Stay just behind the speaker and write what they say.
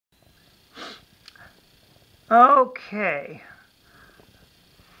Okay.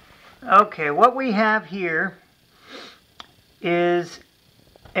 Okay, what we have here is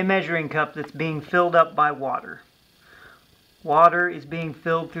a measuring cup that's being filled up by water. Water is being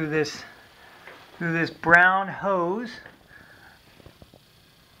filled through this brown hose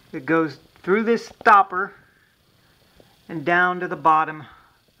that goes through this stopper and down to the bottom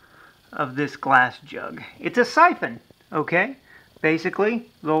of this glass jug. It's a siphon, okay? Basically,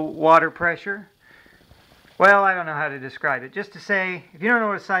 the water pressure. Well, I don't know how to describe it. Just to say, if you don't know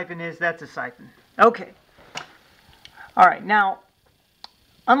what a siphon is, that's a siphon. Okay. All right, now,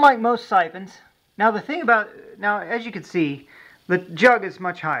 unlike most siphons, now as you can see, the jug is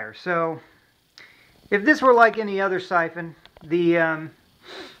much higher. So, if this were like any other siphon, the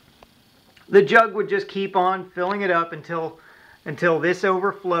jug would just keep on filling it up until this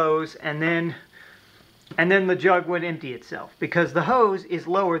overflows, and then the jug would empty itself, because the hose is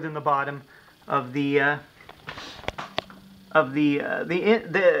lower than the bottom of the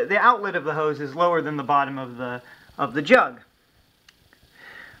outlet of the hose is lower than the bottom of the jug.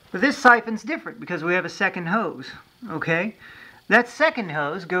 But this siphon's different because we have a second hose. Okay, that second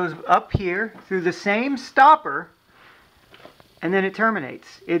hose goes up here through the same stopper, and then it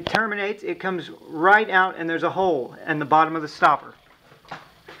terminates. It comes right out, and there's a hole in the bottom of the stopper.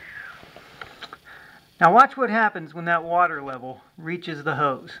 Now watch what happens when that water level reaches the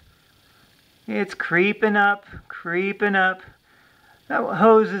hose. It's creeping up, creeping up. That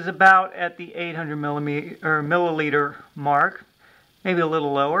hose is about at the 800 milliliter mark, maybe a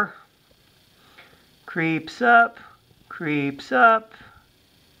little lower. Creeps up,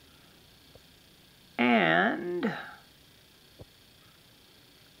 and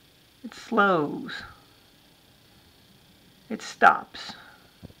it slows. It stops.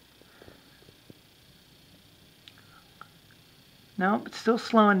 Nope, it's still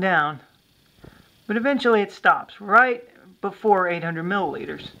slowing down. But eventually it stops right before 800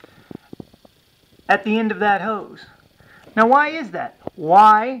 milliliters at the end of that hose. Now why is that?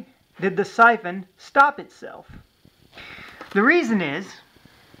 Why did the siphon stop itself? The reason is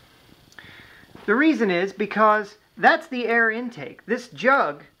because that's the air intake. This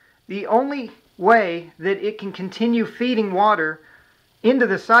jug, the only way that it can continue feeding water into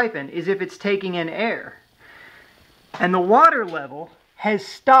the siphon is if it's taking in air. And the water level has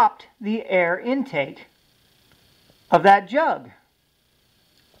stopped the air intake of that jug.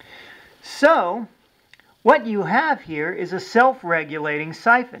 So, what you have here is a self-regulating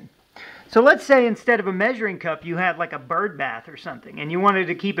siphon. So let's say instead of a measuring cup you had like a bird bath or something, and you wanted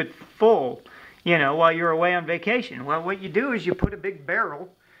to keep it full, you know, while you're away on vacation. Well, what you do is you put a big barrel,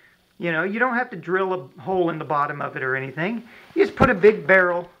 you know, you don't have to drill a hole in the bottom of it or anything. You just put a big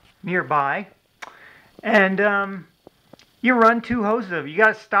barrel nearby, and you run two hoses of it. You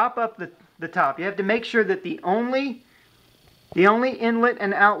got to stop up the top. You have to make sure that the only inlet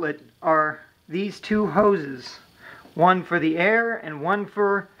and outlet are these two hoses. One for the air and one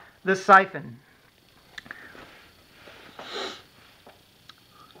for the siphon.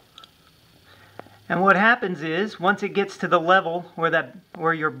 And what happens is, once it gets to the level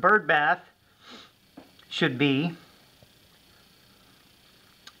where your bird bath should be,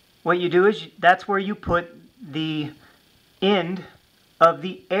 what you do is that's where you put the end of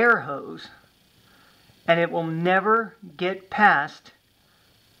the air hose, and it will never get past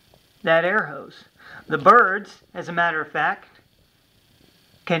that air hose. The birds, as a matter of fact,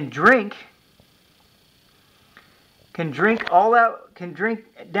 can drink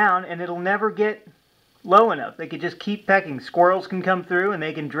down, and it'll never get low enough. They could just keep pecking. Squirrels can come through and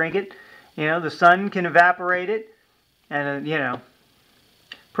they can drink it. You know, the sun can evaporate it, and you know,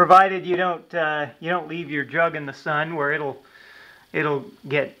 provided you don't leave your jug in the sun where it'll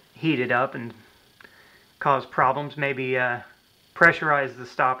get heated up and cause problems. Maybe pressurize the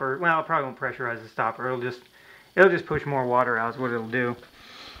stopper. Well, it probably won't pressurize the stopper. It'll just push more water out is what it'll do.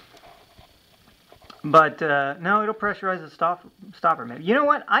 But no, it'll pressurize the stopper. Maybe. You know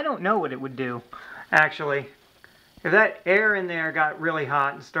what? I don't know what it would do, actually. If that air in there got really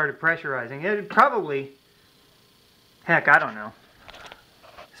hot and started pressurizing, it'd probably, heck, I don't know.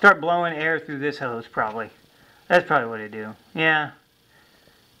 Start blowing air through this hose, probably. That's probably what it'd do. Yeah.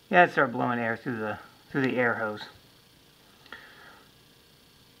 Yeah, it'd start blowing air through the air hose.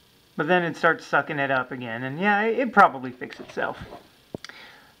 But then it'd start sucking it up again, and yeah, it'd probably fix itself.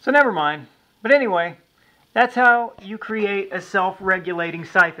 So never mind. But anyway, that's how you create a self-regulating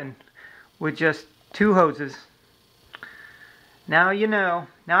siphon with just two hoses. Now you know.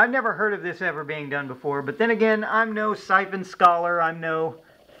 Now I've never heard of this ever being done before, but then again, I'm no siphon scholar, I'm no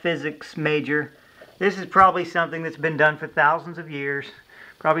physics major. This is probably something that's been done for thousands of years.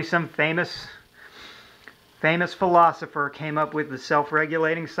 Probably some famous famous philosopher came up with the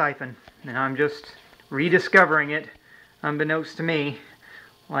self-regulating siphon, and I'm just rediscovering it, unbeknownst to me,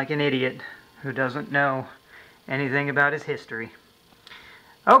 like an idiot who doesn't know anything about his history.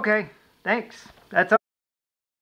 Okay, thanks. That's all.